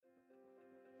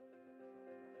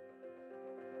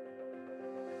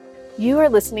You are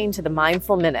listening to the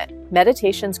Mindful Minute,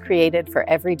 meditations created for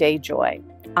everyday joy.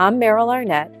 I'm Meryl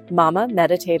Arnett, mama,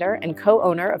 meditator, and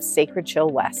co-owner of Sacred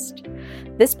Chill West.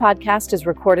 This podcast is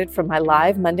recorded from my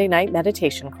live Monday night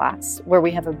meditation class, where we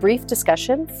have a brief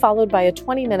discussion followed by a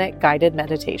 20-minute guided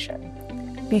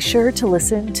meditation. Be sure to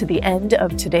listen to the end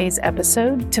of today's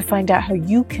episode to find out how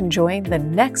you can join the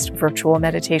next virtual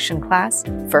meditation class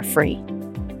for free.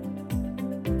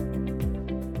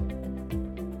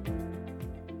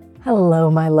 Hello,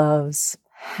 my loves.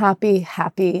 Happy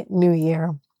New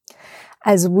Year.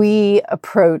 As we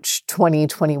approach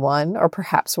 2021, or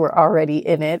perhaps we're already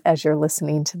in it as you're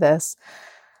listening to this,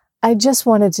 I just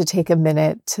wanted to take a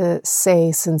minute to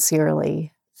say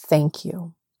sincerely, thank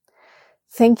you.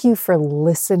 Thank you for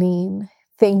listening.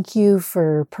 Thank you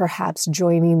for perhaps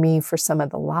joining me for some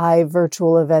of the live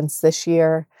virtual events this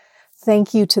year.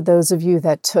 Thank you to those of you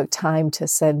that took time to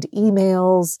send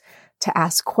emails, to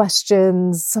ask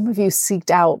questions. Some of you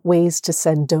seeked out ways to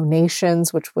send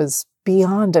donations, which was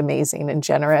beyond amazing and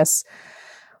generous.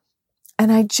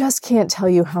 And I just can't tell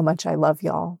you how much I love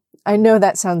y'all. I know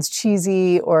that sounds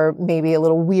cheesy or maybe a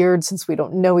little weird since we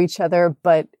don't know each other,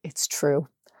 but it's true.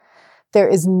 There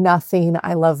is nothing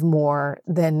I love more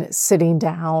than sitting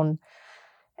down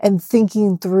and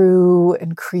thinking through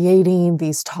and creating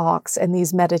these talks and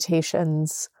these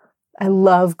meditations. I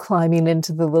love climbing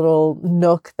into the little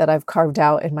nook that I've carved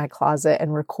out in my closet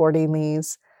and recording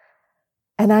these.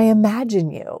 And I imagine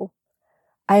you.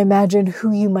 I imagine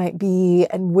who you might be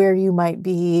and where you might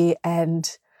be and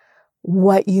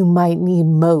what you might need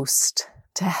most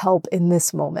to help in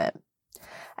this moment.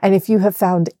 And if you have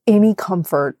found any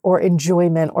comfort or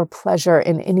enjoyment or pleasure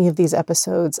in any of these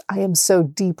episodes, I am so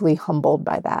deeply humbled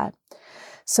by that.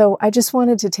 So I just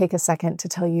wanted to take a second to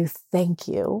tell you thank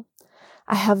you.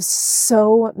 I have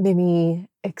so many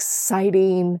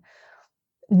exciting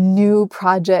new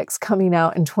projects coming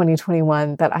out in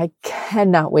 2021 that I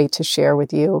cannot wait to share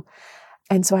with you.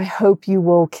 And so I hope you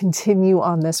will continue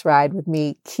on this ride with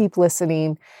me. Keep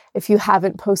listening. If you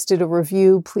haven't posted a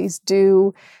review, please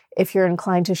do. If you're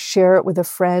inclined to share it with a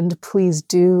friend, please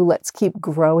do. Let's keep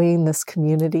growing this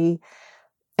community.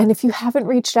 And if you haven't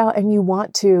reached out and you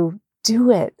want to,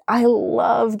 do it. I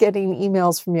love getting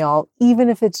emails from y'all, even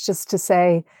if it's just to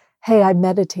say, hey, I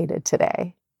meditated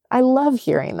today. I love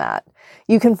hearing that.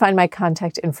 You can find my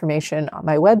contact information on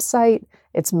my website.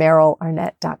 It's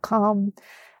merylarnett.com.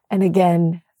 And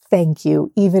again, thank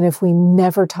you. Even if we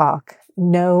never talk,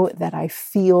 know that I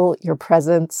feel your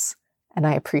presence and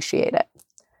I appreciate it.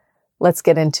 Let's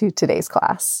get into today's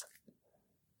class.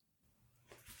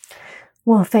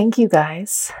 Well, thank you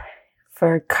guys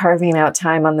for carving out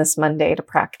time on this Monday to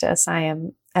practice. I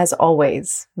am, as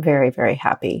always, very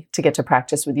happy to get to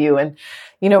practice with you. And,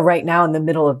 right now in the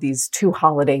middle of these 2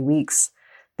 holiday weeks,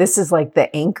 this is like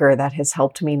the anchor that has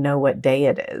helped me know what day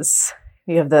it is.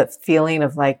 You have the feeling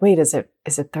of like, wait, is it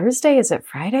Thursday? Is it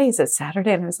Friday? Is it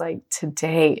Saturday? And I was like,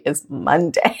 today is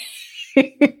Monday.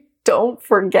 Don't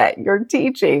forget your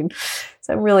teaching.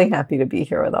 So I'm really happy to be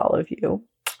here with all of you.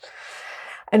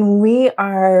 And we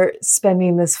are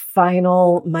spending this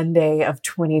final Monday of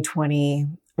 2020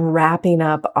 wrapping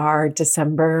up our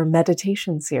December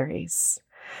meditation series.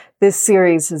 This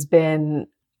series has been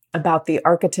about the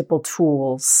archetypal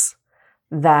tools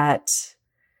that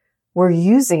we're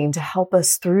using to help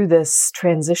us through this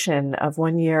transition of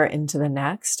one year into the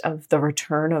next, of the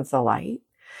return of the light.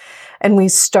 And we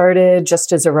started,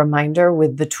 just as a reminder,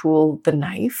 with the tool, the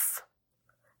knife.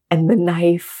 And the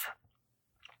knife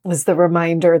was the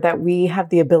reminder that we have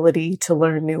the ability to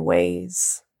learn new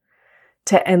ways,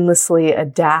 to endlessly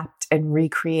adapt and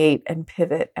recreate and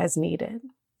pivot as needed.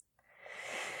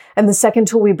 And the second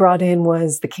tool we brought in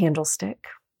was the candlestick.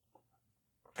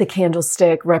 The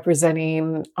candlestick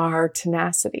representing our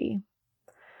tenacity,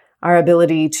 our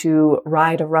ability to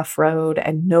ride a rough road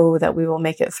and know that we will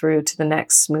make it through to the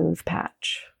next smooth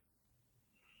patch.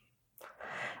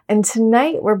 And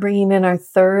tonight we're bringing in our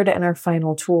third and our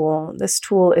final tool. This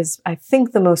tool is, I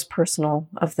think, the most personal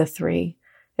of the 3.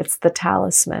 It's the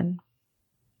talisman.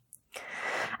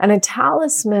 And a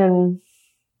talisman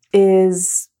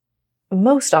is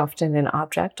most often an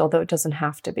object, although it doesn't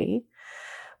have to be.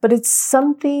 But it's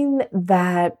something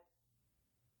that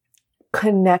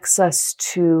connects us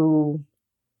to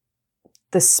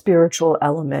the spiritual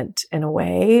element in a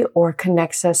way, or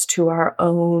connects us to our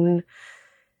own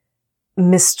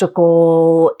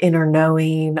mystical inner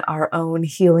knowing, our own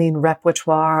healing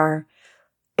repertoire.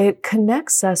 It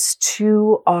connects us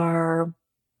to our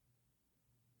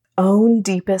own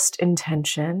deepest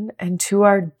intention and to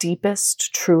our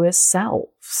deepest, truest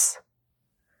selves.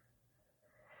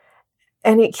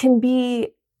 And it can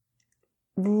be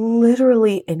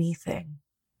literally anything,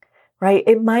 right?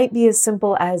 It might be as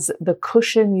simple as the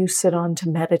cushion you sit on to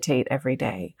meditate every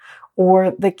day,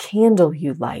 or the candle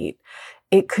you light.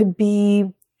 It could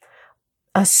be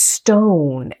a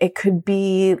stone. It could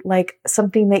be like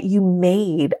something that you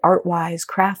made art-wise,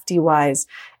 crafty-wise.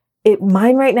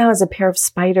 Mine right now is a pair of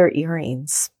spider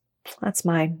earrings. That's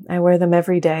mine. I wear them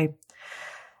every day.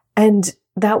 And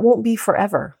that won't be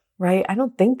forever, right? I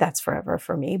don't think that's forever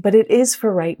for me, but it is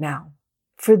for right now.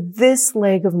 For this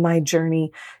leg of my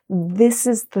journey, this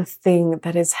is the thing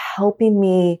that is helping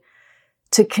me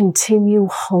to continue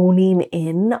honing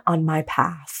in on my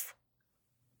path,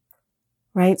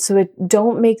 right? So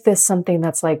don't make this something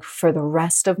that's like for the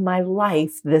rest of my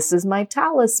life, this is my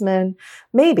talisman,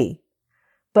 maybe,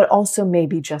 but also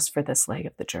maybe just for this leg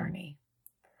of the journey.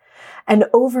 And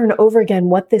over again,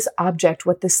 what this object,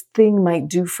 what this thing might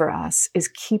do for us is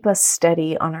keep us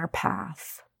steady on our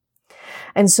path.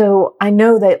 And so I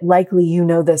know that likely you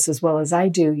know this as well as I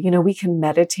do. You know, we can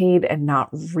meditate and not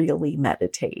really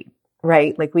meditate,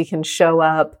 right? Like we can show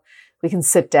up, we can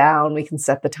sit down, we can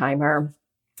set the timer,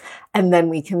 and then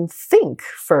we can think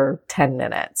for 10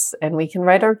 minutes and we can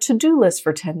write our to-do list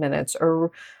for 10 minutes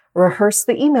or rehearse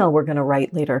the email we're going to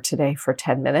write later today for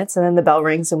 10 minutes. And then the bell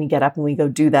rings and we get up and we go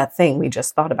do that thing we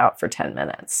just thought about for 10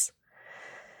 minutes.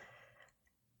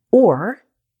 Or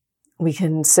we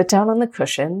can sit down on the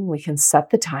cushion, we can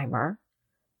set the timer,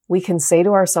 we can say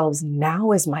to ourselves,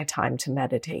 now is my time to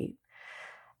meditate.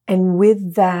 And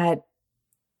with that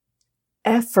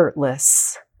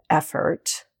effortless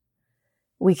effort,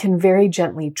 we can very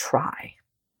gently try,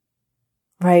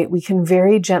 right? We can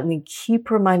very gently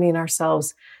keep reminding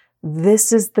ourselves,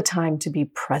 this is the time to be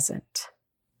present.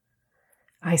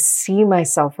 I see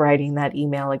myself writing that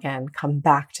email again, come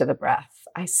back to the breath.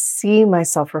 I see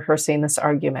myself rehearsing this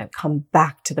argument, come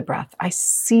back to the breath. I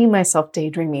see myself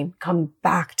daydreaming, come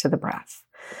back to the breath.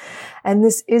 And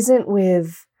this isn't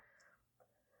with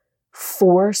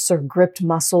force or gripped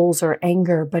muscles or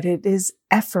anger, but it is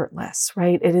effortless,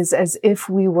 right? It is as if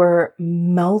we were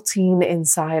melting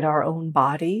inside our own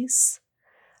bodies.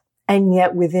 And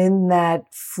yet within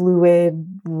that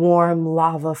fluid, warm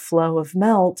lava flow of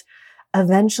melt,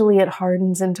 eventually it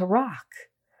hardens into rock.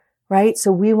 Right?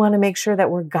 So we want to make sure that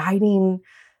we're guiding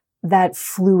that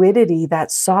fluidity,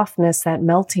 that softness, that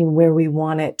melting where we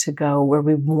want it to go, where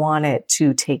we want it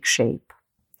to take shape.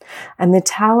 And the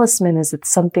talisman is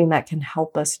something that can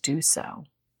help us do so.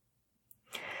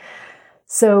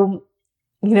 So,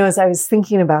 you know, as I was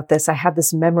thinking about this, I had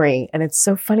this memory, and it's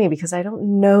so funny because I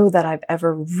don't know that I've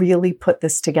ever really put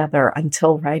this together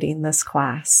until writing this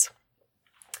class.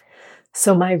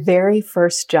 So my very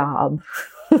first job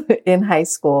in high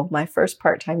school, my first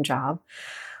part-time job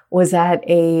was at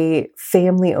a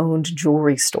family-owned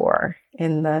jewelry store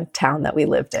in the town that we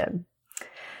lived in.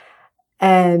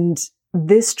 And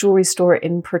this jewelry store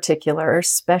in particular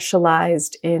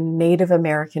specialized in Native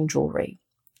American jewelry.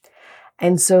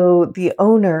 And so the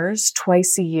owners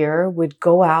twice a year would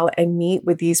go out and meet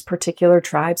with these particular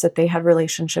tribes that they had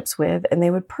relationships with, and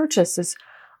they would purchase this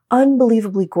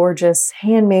unbelievably gorgeous,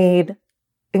 handmade,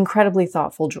 incredibly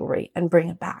thoughtful jewelry and bring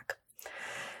it back.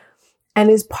 And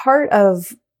as part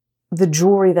of the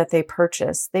jewelry that they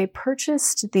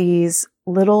purchased these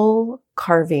little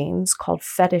carvings called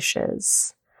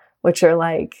fetishes, which are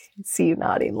like, see you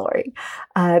nodding, Lori.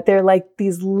 They're like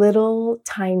these little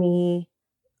tiny,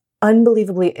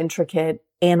 unbelievably intricate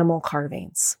animal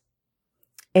carvings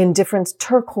in different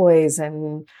turquoise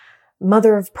and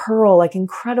mother of pearl, like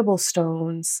incredible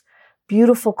stones.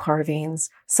 Beautiful carvings.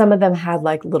 Some of them had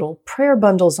like little prayer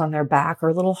bundles on their back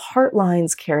or little heart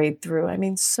lines carried through. I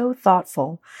mean, so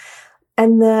thoughtful.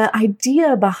 And the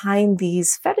idea behind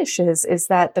these fetishes is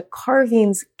that the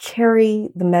carvings carry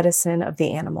the medicine of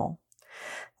the animal.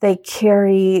 They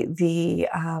carry the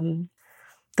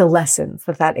lessons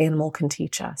that animal can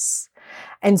teach us.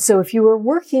 And so if you were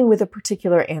working with a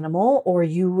particular animal or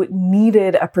you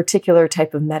needed a particular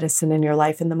type of medicine in your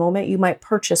life in the moment, you might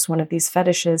purchase one of these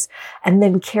fetishes and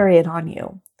then carry it on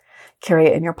you. Carry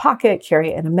it in your pocket,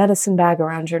 carry it in a medicine bag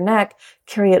around your neck,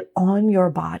 carry it on your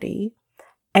body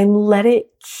and let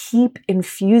it keep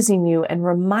infusing you and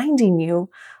reminding you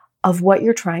of what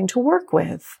you're trying to work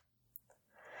with.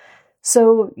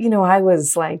 So, you know, I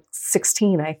was like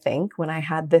 16, I think, when I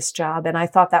had this job, and I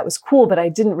thought that was cool, but I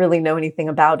didn't really know anything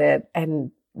about it and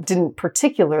didn't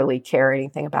particularly care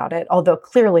anything about it, although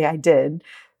clearly I did,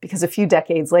 because a few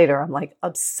decades later, I'm like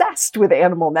obsessed with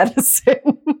animal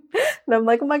medicine. And I'm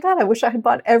like, oh my God, I wish I had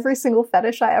bought every single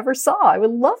fetish I ever saw. I would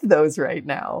love those right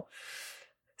now.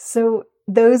 So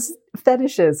those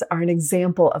fetishes are an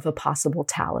example of a possible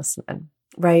talisman.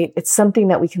 right? It's something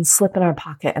that we can slip in our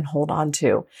pocket and hold on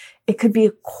to. It could be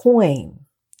a coin,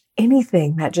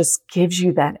 anything that just gives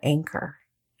you that anchor.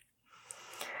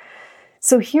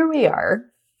 So here we are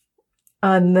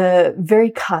on the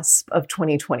very cusp of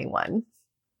 2021.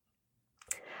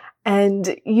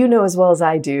 And you know as well as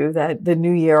I do that the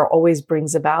new year always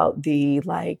brings about the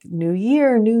new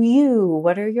year, new you.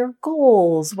 What are your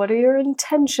goals? What are your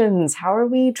intentions? How are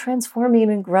we transforming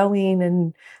and growing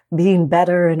and being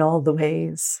better in all the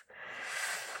ways?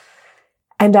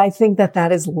 And I think that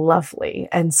that is lovely.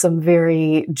 And some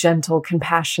very gentle,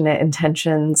 compassionate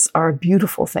intentions are a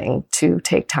beautiful thing to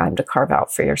take time to carve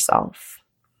out for yourself.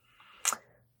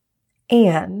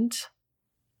 And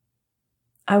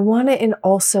I want to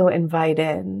also invite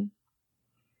in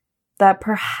that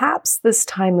perhaps this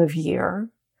time of year,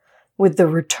 with the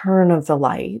return of the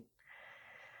light,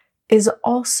 is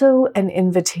also an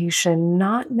invitation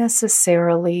not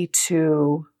necessarily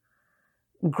to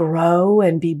grow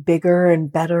and be bigger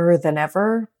and better than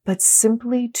ever, but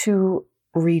simply to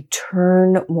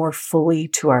return more fully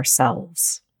to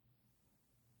ourselves.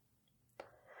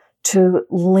 To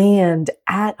land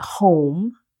at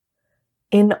home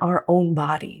in our own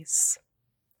bodies.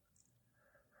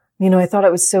 You know, I thought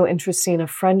it was so interesting. A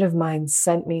friend of mine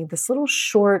sent me this little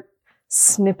short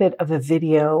snippet of a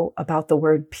video about the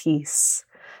word peace.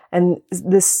 And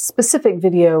this specific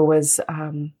video was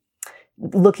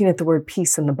looking at the word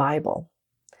peace in the Bible.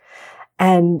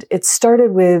 And it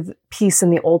started with peace in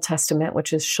the Old Testament,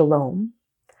 which is shalom.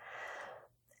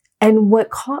 And what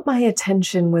caught my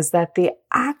attention was that the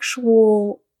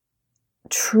actual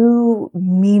true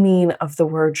meaning of the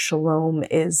word shalom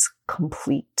is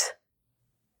complete.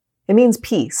 It means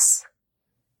peace,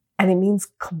 and it means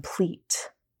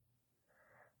complete,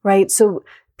 right? So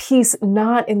peace,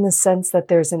 not in the sense that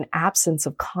there's an absence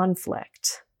of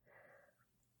conflict,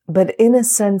 but in a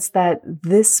sense that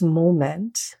this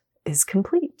moment is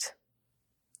complete.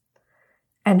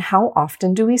 And how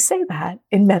often do we say that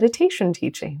in meditation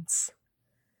teachings?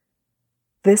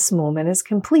 This moment is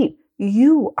complete.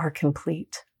 You are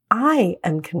complete. I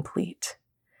am complete.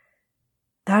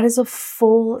 That is a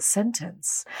full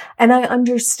sentence. And I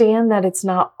understand that it's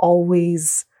not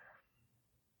always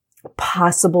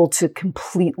possible to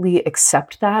completely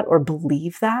accept that or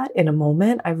believe that in a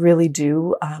moment. I really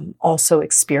do also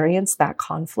experience that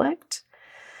conflict.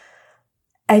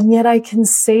 And yet I can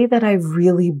say that I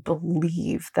really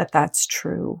believe that that's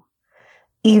true.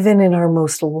 Even in our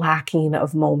most lacking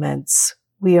of moments,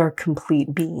 we are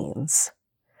complete beings.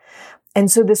 And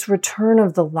so this return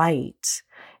of the light,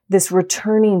 this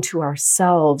returning to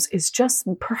ourselves, is just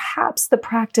perhaps the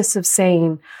practice of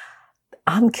saying,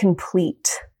 I'm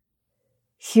complete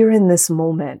here in this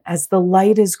moment. As the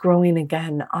light is growing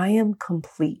again, I am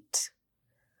complete.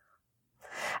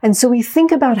 And so we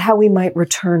think about how we might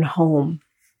return home.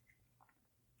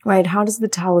 Right? How does the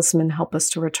talisman help us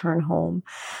to return home?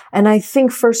 And I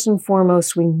think first and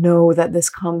foremost, we know that this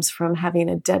comes from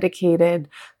having a dedicated,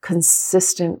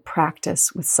 consistent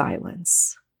practice with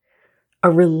silence, a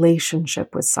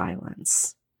relationship with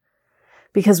silence.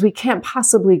 Because we can't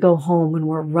possibly go home when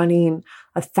we're running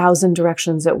 1,000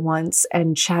 directions at once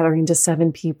and chattering to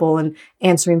 7 people and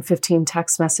answering 15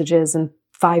 text messages and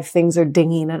 5 things are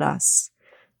dinging at us.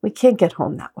 We can't get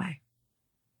home that way.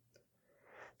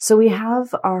 So we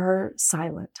have our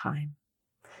silent time,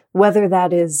 whether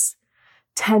that is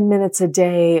 10 minutes a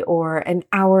day or an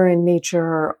hour in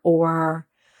nature or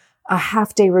a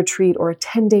half-day retreat or a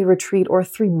 10-day retreat or a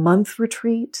 3-month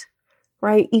retreat,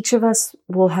 right? Each of us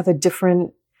will have a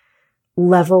different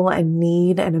level and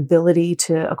need and ability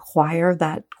to acquire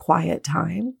that quiet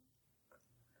time.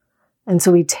 And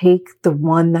so we take the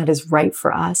one that is right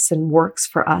for us and works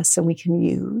for us and we can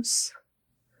use.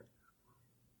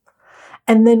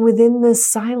 And then within this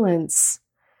silence,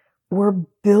 we're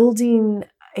building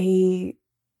a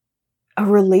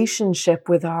relationship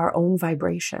with our own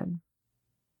vibration.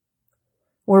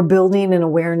 We're building an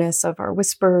awareness of our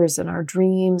whispers and our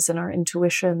dreams and our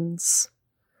intuitions,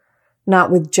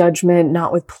 not with judgment,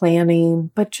 not with planning,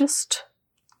 but just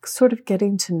sort of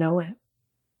getting to know it.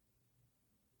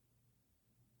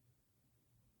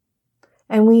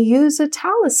 And we use a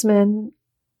talisman,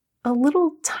 a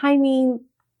little tiny,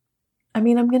 I'm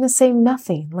going to say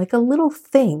nothing, like a little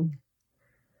thing,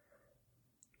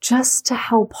 just to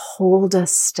help hold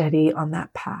us steady on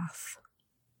that path.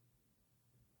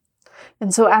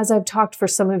 And so as I've talked, for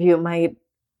some of you, it might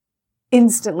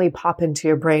instantly pop into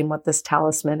your brain what this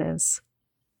talisman is.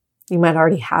 You might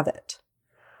already have it.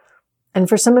 And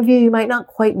for some of you, you might not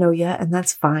quite know yet, and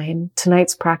that's fine.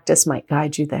 Tonight's practice might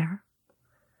guide you there.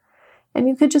 And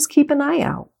you could just keep an eye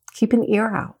out, keep an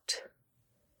ear out.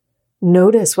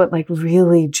 Notice what like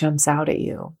really jumps out at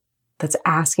you, that's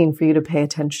asking for you to pay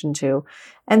attention to.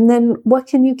 And then what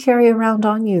can you carry around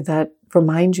on you that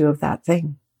reminds you of that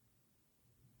thing?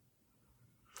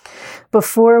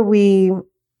 Before we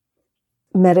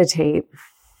meditate,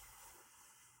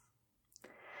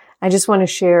 I just want to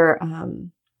share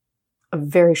a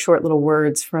very short little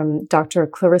words from Dr.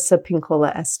 Clarissa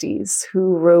Pinkola Estes,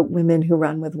 who wrote Women Who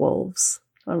Run with Wolves,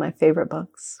 one of my favorite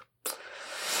books.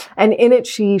 And in it,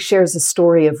 she shares a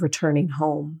story of returning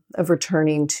home, of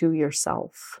returning to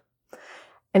yourself.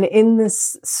 And in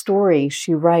this story,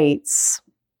 she writes,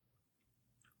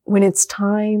 when it's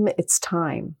time, it's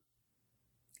time.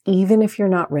 Even if you're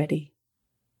not ready,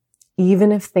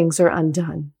 even if things are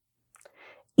undone,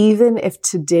 even if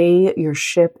today your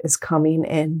ship is coming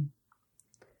in,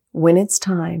 when it's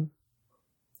time,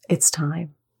 it's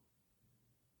time.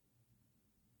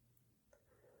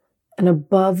 And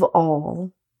above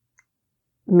all,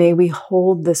 may we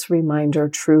hold this reminder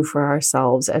true for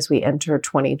ourselves as we enter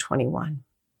 2021.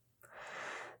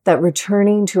 That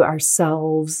returning to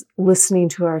ourselves, listening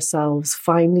to ourselves,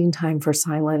 finding time for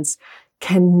silence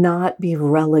cannot be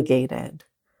relegated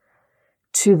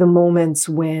to the moments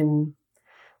when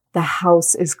the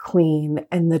house is clean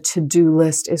and the to-do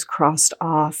list is crossed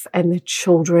off and the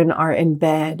children are in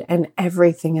bed and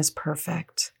everything is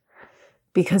perfect,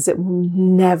 because it will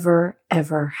never,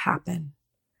 ever happen.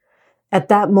 At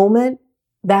that moment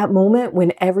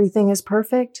when everything is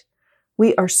perfect,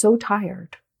 we are so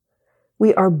tired.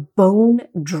 We are bone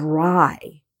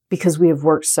dry because we have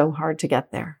worked so hard to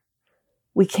get there.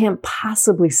 We can't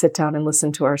possibly sit down and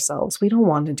listen to ourselves. We don't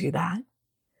want to do that.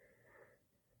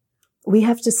 We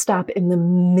have to stop in the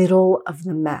middle of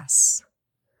the mess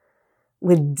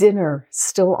with dinner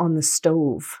still on the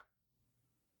stove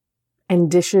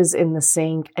and dishes in the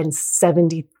sink and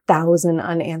 70,000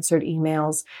 unanswered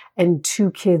emails and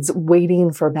 2 kids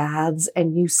waiting for baths,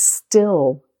 and you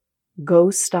still go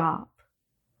stop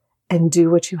and do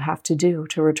what you have to do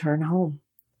to return home.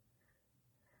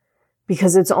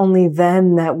 Because it's only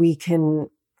then that we can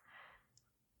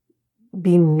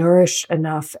be nourished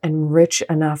enough and rich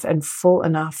enough and full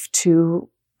enough to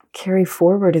carry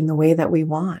forward in the way that we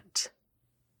want,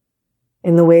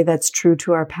 in the way that's true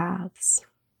to our paths.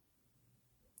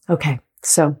 Okay,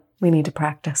 so we need to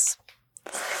practice.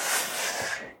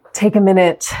 Take a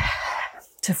minute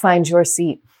to find your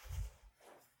seat.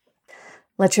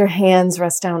 Let your hands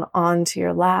rest down onto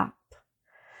your lap.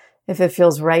 If it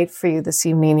feels right for you this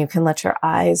evening, you can let your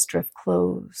eyes drift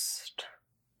closed.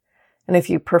 And if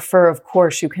you prefer, of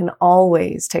course, you can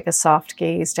always take a soft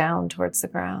gaze down towards the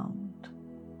ground.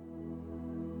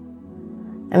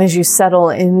 And as you settle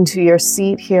into your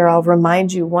seat here, I'll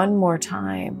remind you one more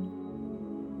time.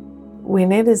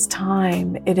 When it is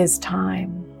time, it is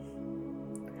time.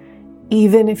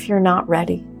 Even if you're not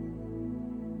ready.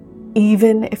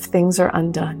 Even if things are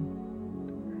undone.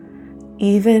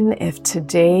 Even if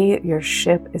today your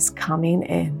ship is coming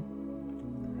in.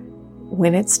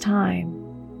 When it's time,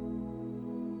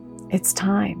 it's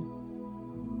time.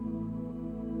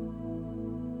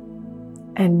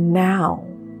 And now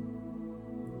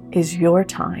is your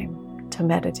time to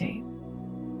meditate.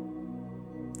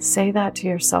 Say that to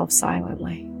yourself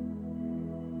silently.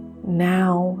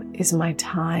 Now is my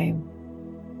time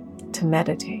to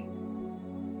meditate.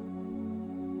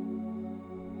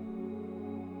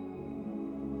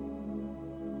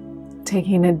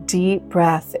 Taking a deep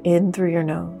breath in through your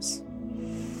nose.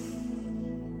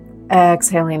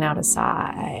 Exhaling out a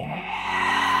sigh.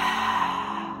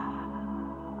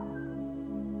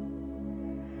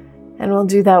 And we'll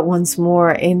do that once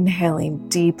more, inhaling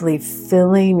deeply,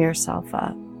 filling yourself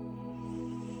up.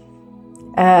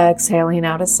 Exhaling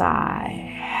out a sigh.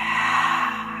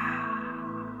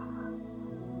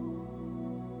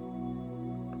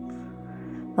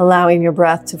 Allowing your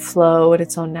breath to flow at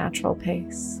its own natural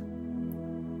pace.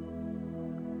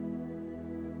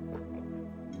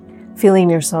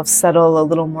 Feeling yourself settle a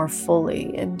little more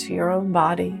fully into your own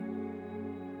body,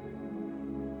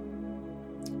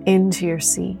 into your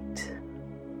seat.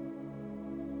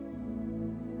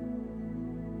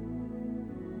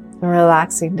 And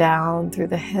relaxing down through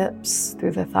the hips,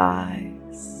 through the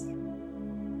thighs.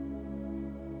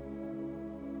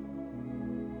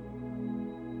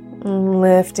 And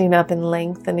lifting up and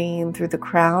lengthening through the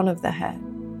crown of the head.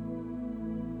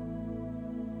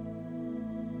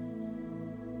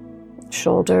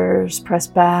 Shoulders press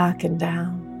back and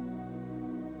down.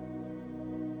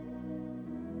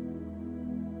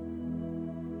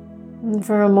 And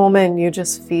for a moment, you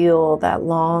just feel that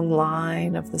long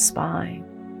line of the spine.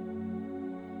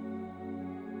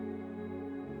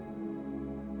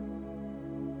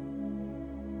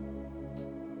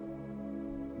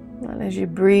 And as you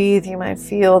breathe, you might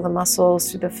feel the muscles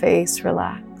through the face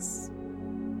relax.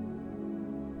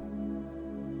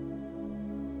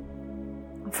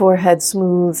 Forehead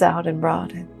smooths out and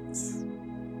broadens.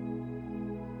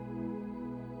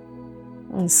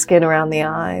 And skin around the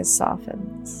eyes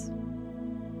softens.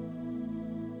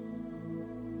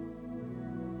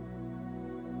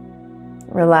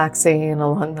 Relaxing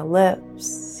along the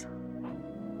lips,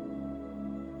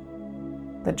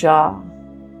 the jaw,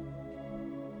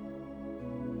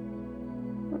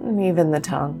 and even the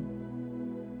tongue.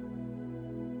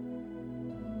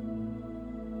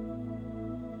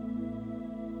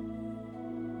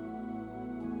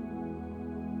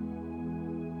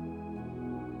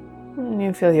 And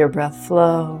you feel your breath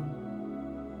flow.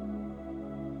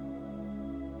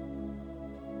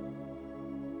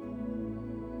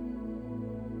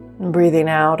 And breathing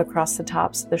out across the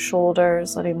tops of the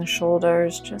shoulders, letting the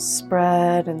shoulders just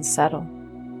spread and settle.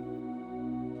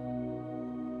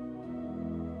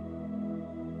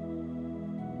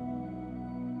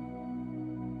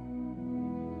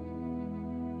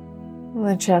 And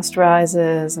the chest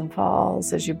rises and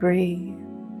falls as you breathe.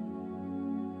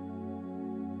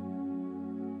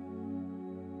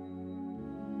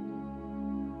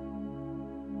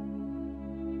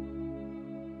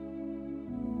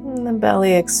 And the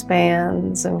belly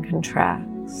expands and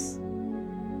contracts.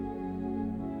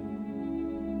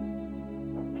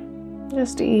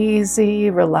 Just easy,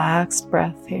 relaxed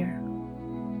breath here.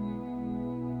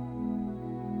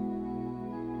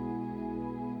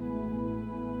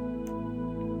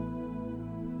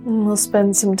 And we'll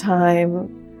spend some time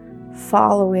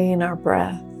following our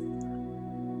breath,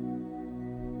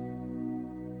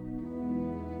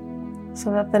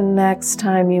 so that the next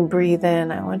time you breathe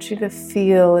in, I want you to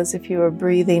feel as if you are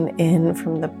breathing in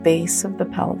from the base of the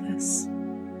pelvis,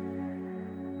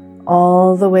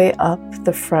 all the way up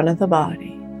the front of the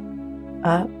body,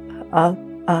 up, up,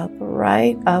 up,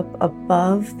 right up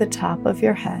above the top of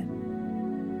your head.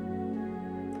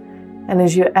 And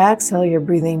as you exhale, you're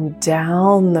breathing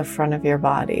down the front of your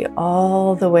body,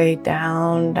 all the way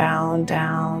down, down,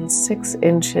 down, 6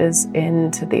 inches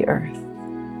into the earth.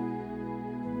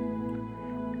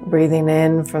 Breathing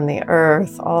in from the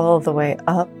earth all the way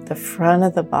up the front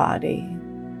of the body,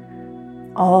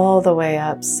 all the way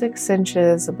up 6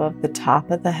 inches above the top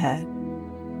of the head.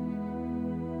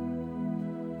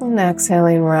 And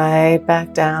exhaling right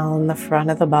back down the front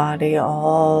of the body,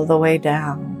 all the way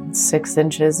down 6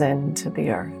 inches into the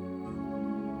earth.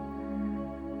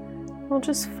 We'll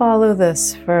just follow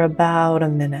this for about a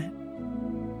minute.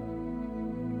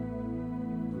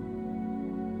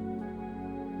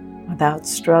 Without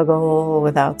struggle,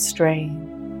 without strain.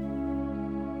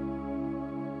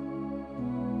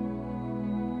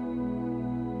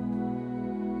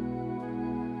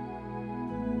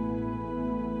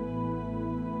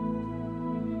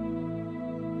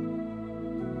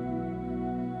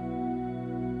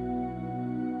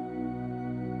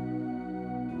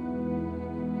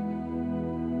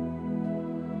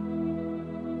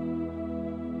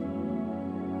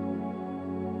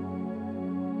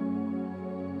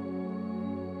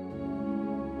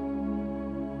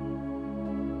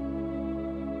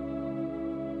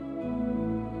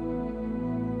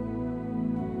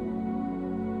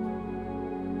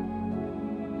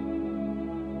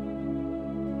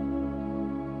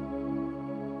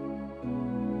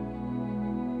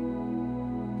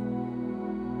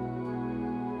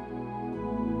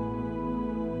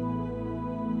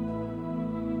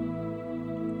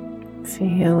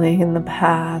 Feeling the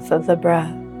path of the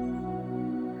breath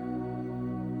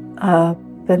up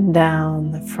and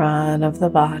down the front of the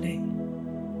body.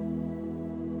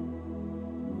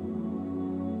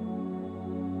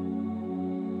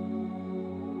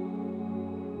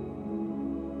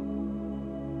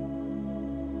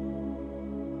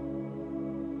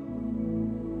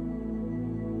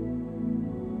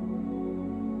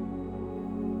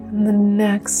 And the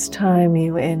next time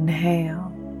you inhale,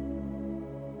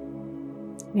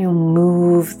 you'll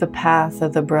move the path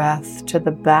of the breath to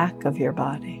the back of your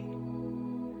body.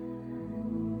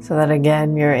 So that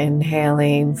again, you're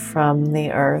inhaling from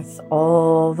the earth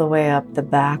all the way up the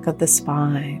back of the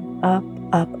spine, up,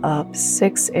 up, up,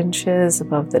 6 inches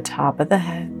above the top of the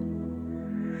head.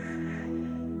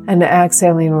 And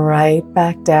exhaling right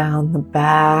back down the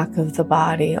back of the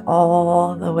body,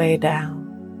 all the way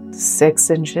down, 6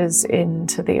 inches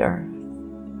into the earth.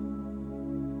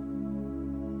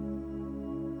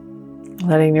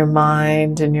 Letting your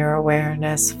mind and your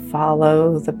awareness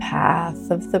follow the path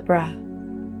of the breath.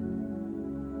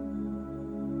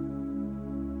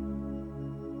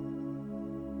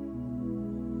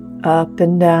 Up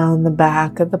and down the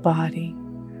back of the body,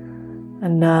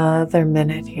 Another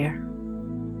minute here.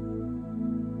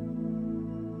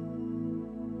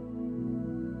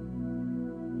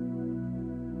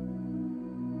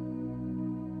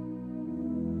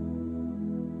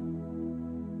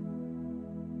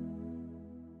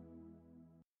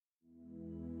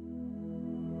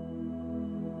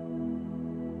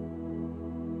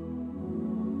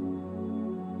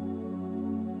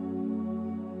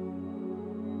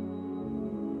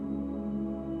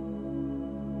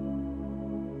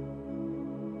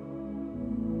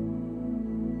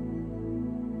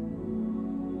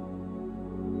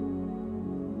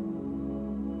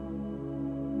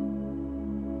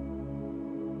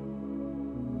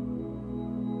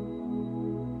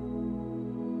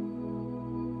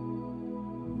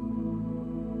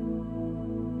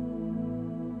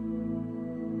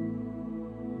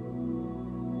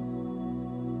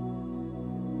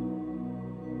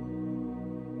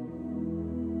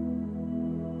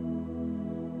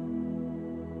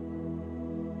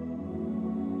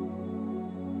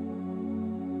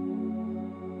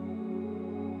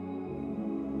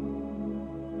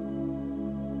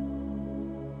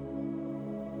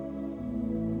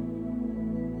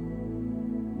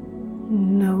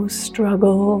 No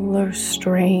struggle or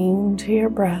strain to your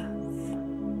breath.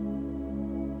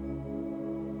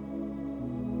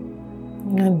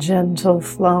 A gentle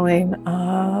flowing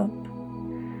up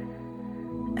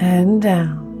and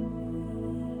down.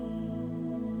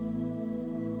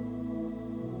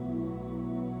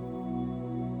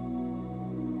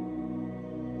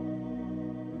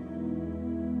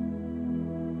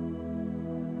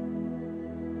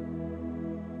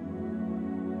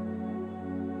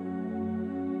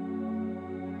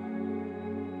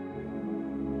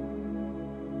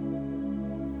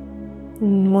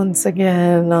 And once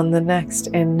again, on the next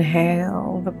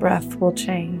inhale, the breath will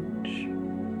change.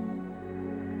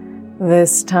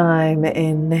 This time,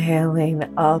 inhaling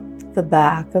up the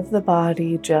back of the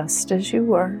body just as you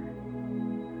were,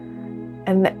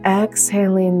 and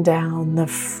exhaling down the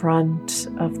front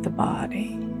of the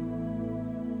body.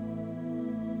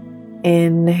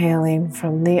 Inhaling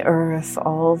from the earth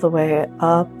all the way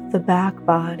up the back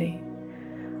body,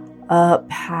 up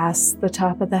past the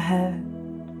top of the head.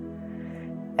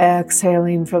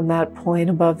 Exhaling from that point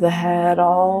above the head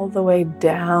all the way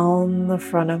down the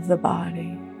front of the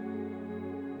body.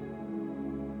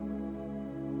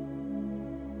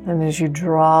 And as you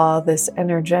draw this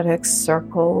energetic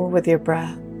circle with your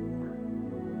breath,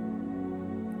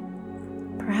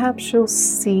 perhaps you'll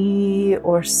see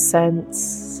or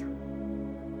sense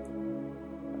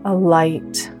a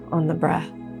light on the breath.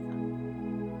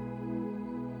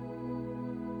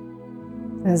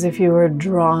 As if you were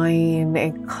drawing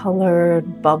a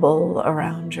colored bubble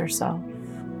around yourself.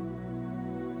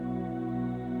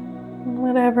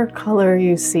 Whatever color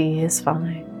you see is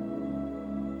fine.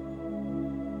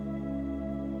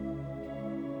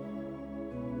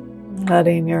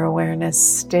 Letting your awareness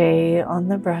stay on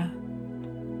the breath.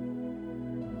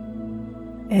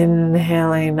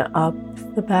 Inhaling up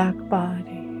the back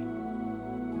body.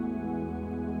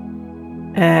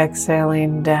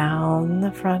 Exhaling down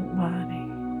the front body.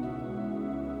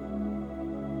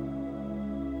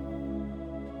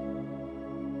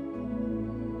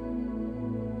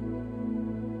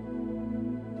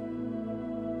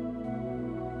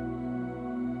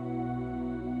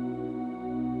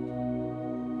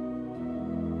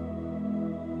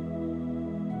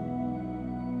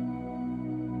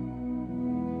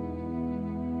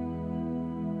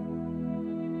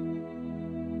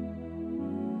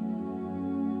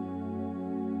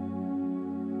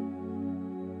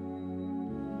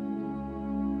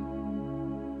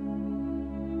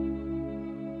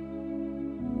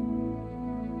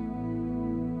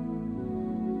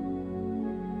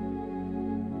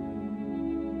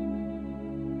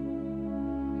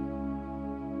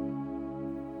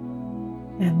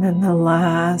 And then the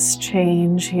last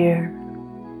change here.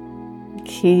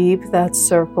 Keep that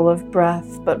circle of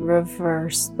breath, but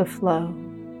reverse the flow.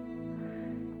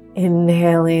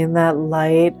 Inhaling that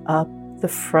light up the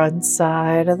front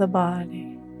side of the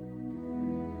body.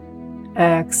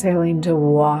 Exhaling to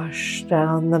wash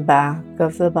down the back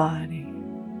of the body.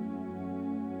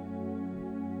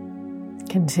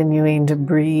 Continuing to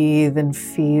breathe and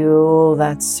feel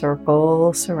that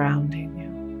circle surrounding you.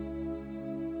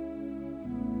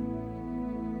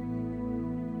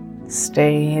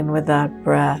 Staying with that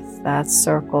breath, that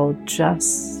circle,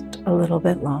 just a little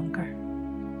bit longer.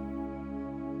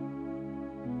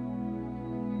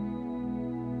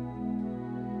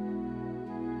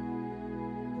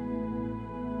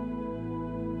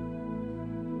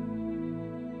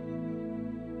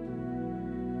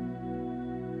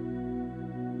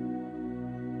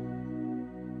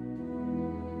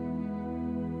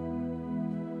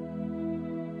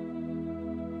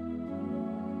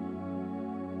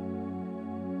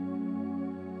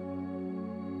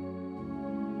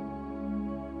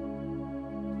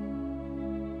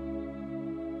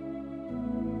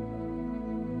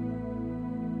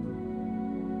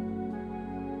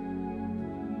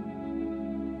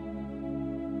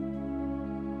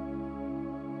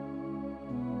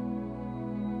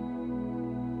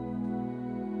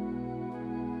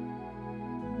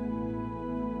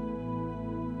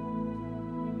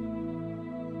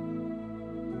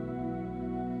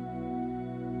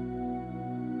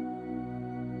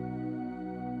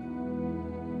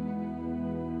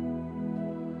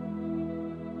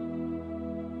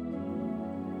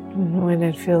 When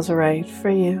it feels right for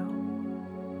you,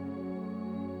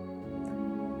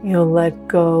 you'll let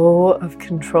go of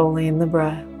controlling the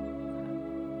breath,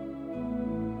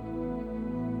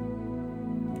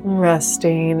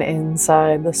 resting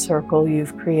inside the circle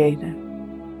you've created.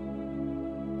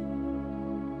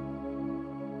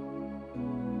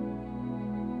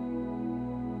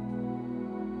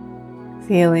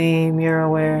 Feeling your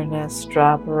awareness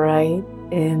drop right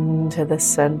into the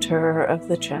center of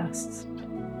the chest.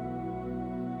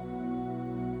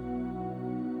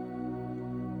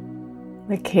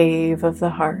 The cave of the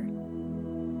heart.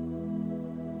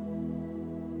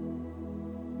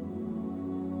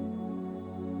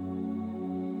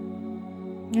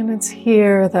 And it's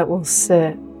here that we'll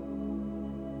sit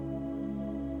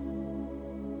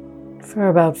for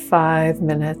about 5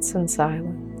 minutes in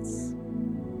silence.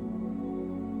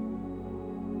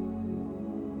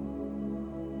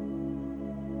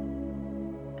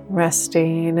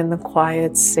 Resting in the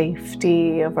quiet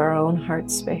safety of our own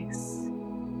heart space.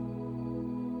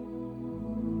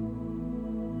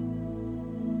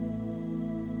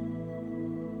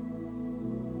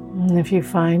 And if you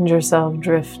find yourself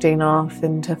drifting off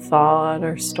into thought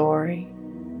or story,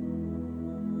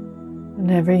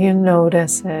 whenever you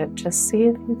notice it, just see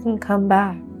if you can come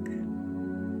back.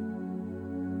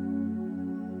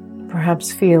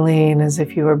 Perhaps feeling as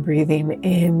if you were breathing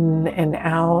in and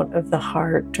out of the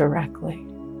heart directly.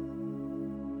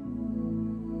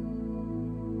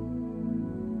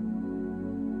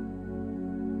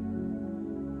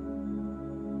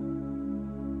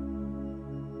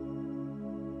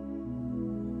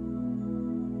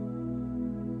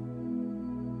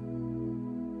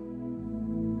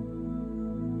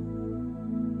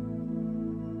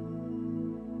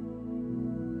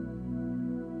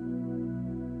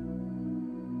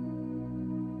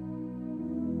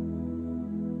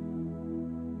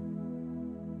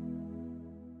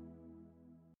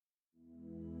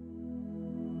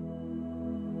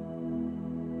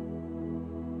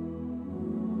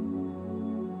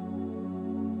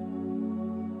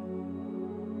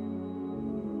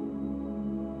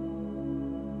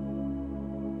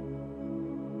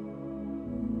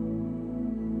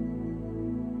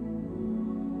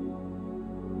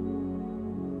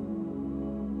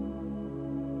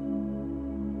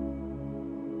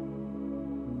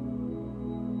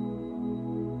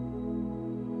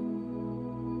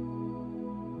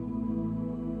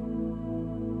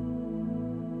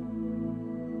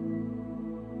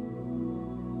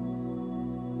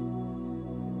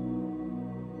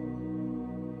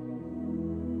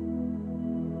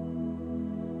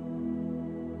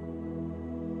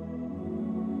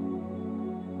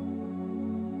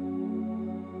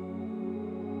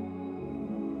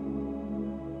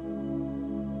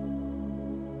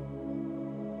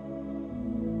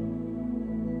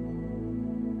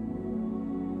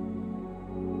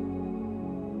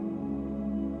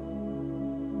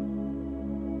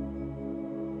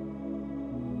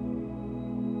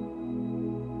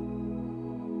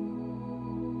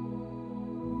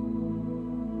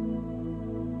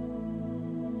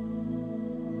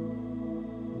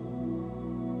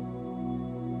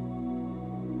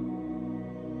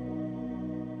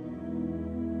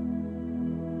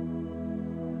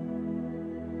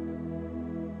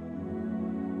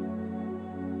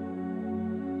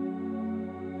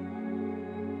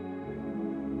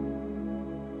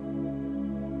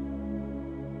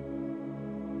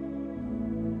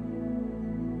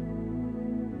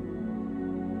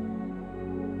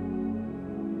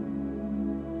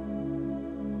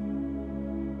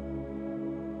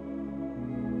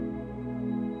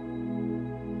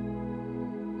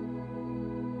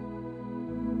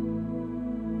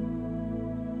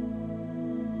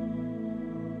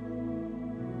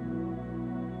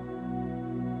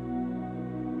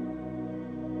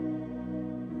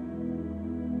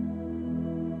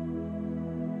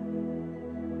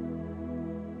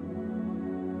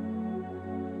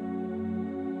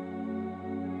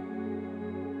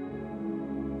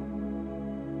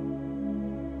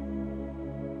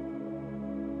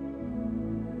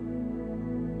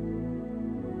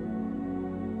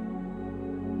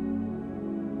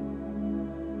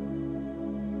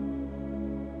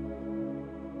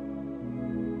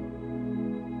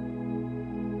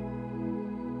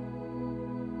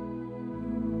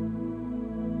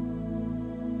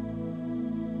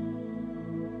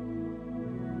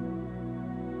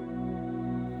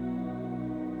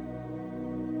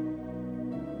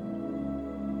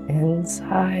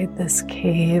 inside this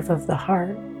cave of the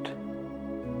heart,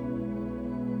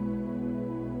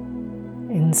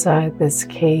 inside this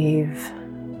cave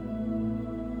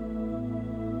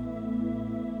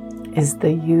is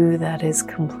the you that is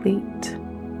complete.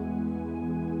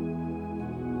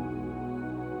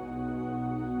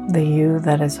 The you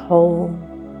that is whole.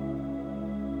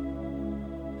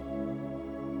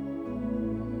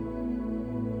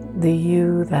 The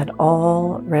you that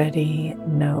already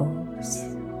knows.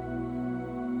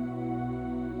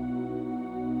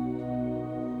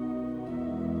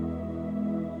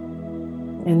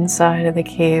 Inside of the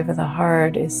cave of the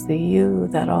heart is the you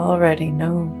that already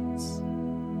knows.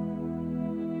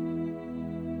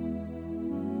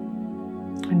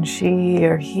 And she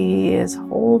or he is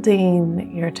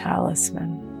holding your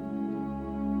talisman.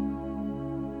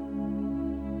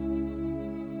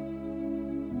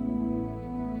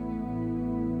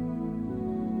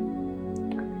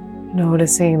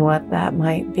 Noticing what that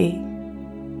might be.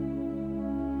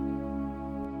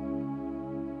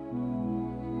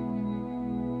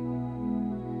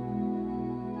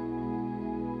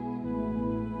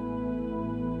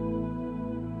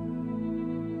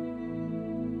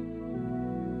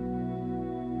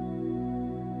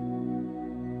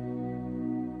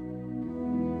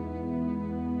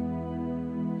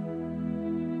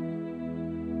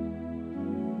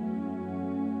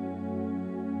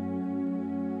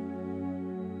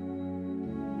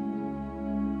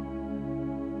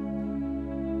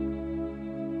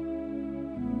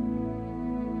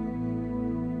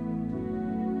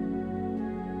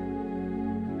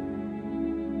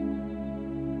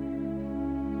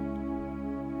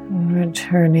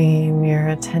 Returning your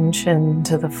attention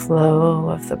to the flow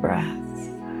of the breath.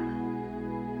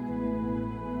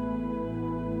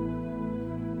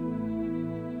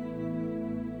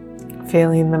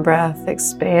 Feeling the breath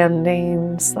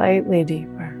expanding slightly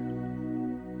deeper.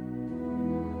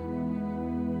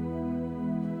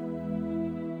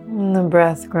 And the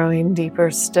breath growing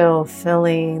deeper still,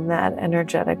 filling that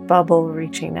energetic bubble,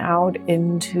 reaching out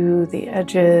into the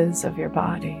edges of your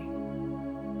body.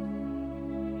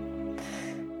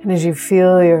 And as you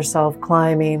feel yourself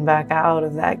climbing back out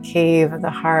of that cave of the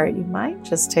heart, you might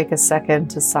just take a second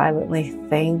to silently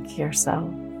thank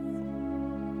yourself.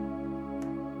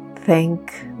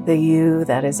 Thank the you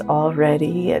that is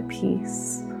already at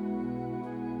peace.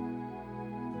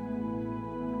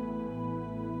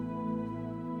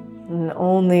 And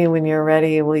only when you're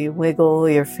ready will you wiggle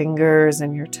your fingers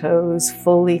and your toes,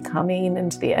 fully coming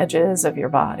into the edges of your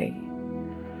body.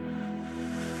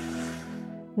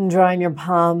 And drawing your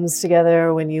palms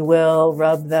together when you will,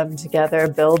 rub them together,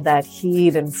 build that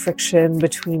heat and friction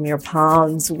between your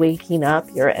palms, waking up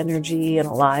your energy and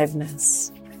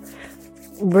aliveness.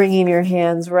 Bringing your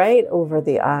hands right over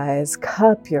the eyes,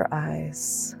 cup your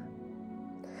eyes.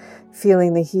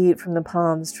 Feeling the heat from the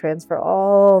palms transfer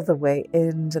all the way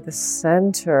into the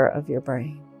center of your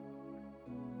brain.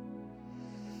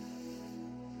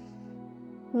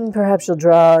 And perhaps you'll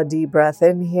draw a deep breath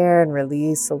in here and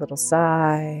release a little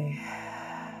sigh.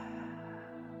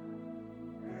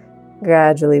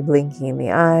 Gradually blinking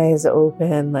the eyes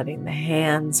open, letting the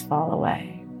hands fall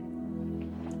away.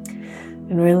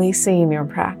 And releasing your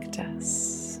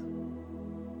practice.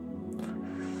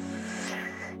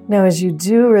 Now, as you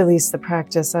do release the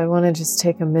practice, I want to just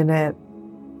take a minute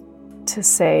to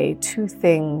say two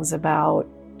things about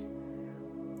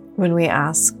when we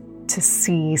ask to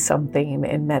see something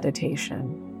in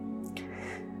meditation.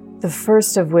 The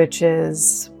first of which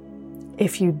is,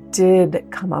 if you did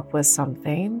come up with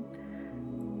something,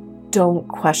 don't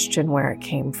question where it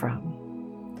came from.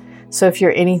 So if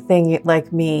you're anything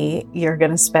like me, you're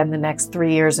going to spend the next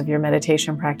 3 years of your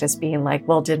meditation practice being like,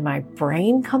 well, did my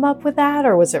brain come up with that?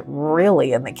 Or was it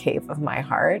really in the cave of my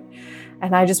heart?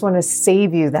 And I just want to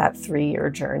save you that 3-year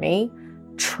journey.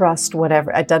 Trust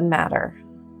whatever. It doesn't matter.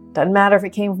 Doesn't matter if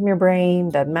it came from your brain.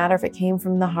 Doesn't matter if it came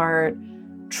from the heart.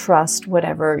 Trust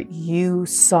whatever you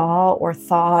saw or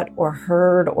thought or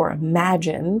heard or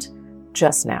imagined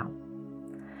just now.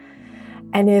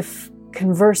 And if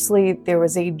conversely, there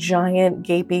was a giant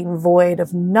gaping void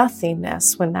of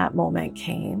nothingness when that moment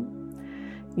came,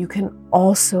 you can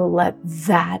also let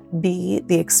that be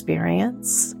the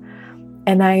experience.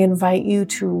 And I invite you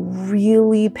to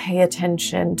really pay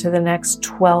attention to the next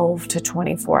 12 to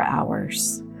 24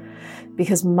 hours.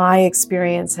 Because my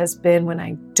experience has been when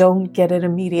I don't get it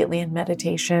immediately in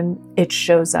meditation, it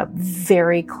shows up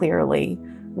very clearly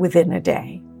within a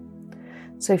day.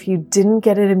 So if you didn't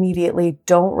get it immediately,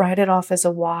 don't write it off as a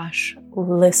wash.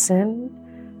 Listen,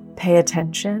 pay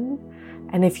attention.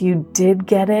 And if you did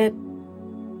get it,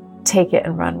 take it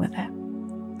and run with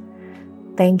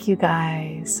it. Thank you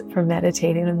guys for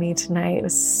meditating with me tonight. It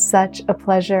was such a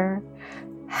pleasure.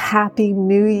 Happy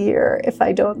New Year if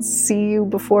I don't see you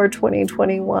before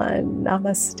 2021.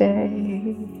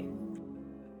 Namaste.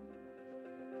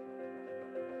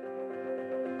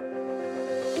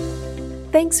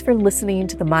 Thanks for listening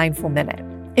to the Mindful Minute.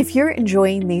 If you're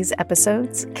enjoying these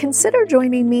episodes, consider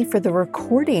joining me for the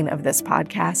recording of this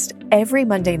podcast every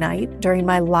Monday night during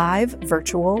my live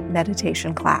virtual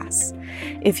meditation class.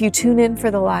 If you tune in for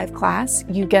the live class,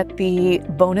 you get the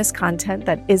bonus content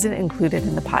that isn't included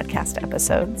in the podcast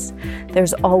episodes.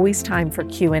 There's always time for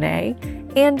Q&A,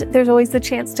 and there's always the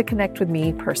chance to connect with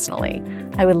me personally.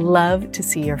 I would love to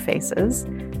see your faces.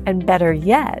 And better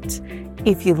yet,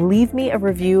 if you leave me a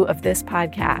review of this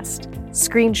podcast,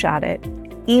 screenshot it,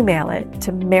 email it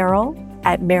to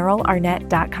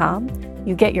Meryl@merylarnett.com.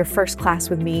 You get your first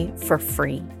class with me for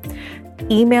free.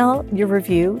 Email your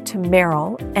review to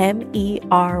Meryl,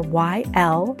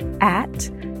 MERYL, at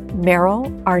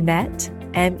merylarnett,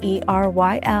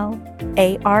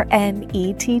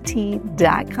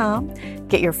 MERYLARNETT.com.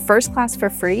 Get your first class for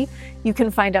free. You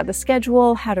can find out the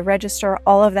schedule, how to register,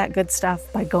 all of that good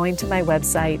stuff by going to my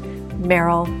website,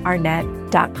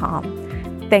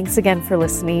 merylarnett.com. Thanks again for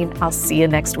listening. I'll see you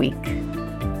next week.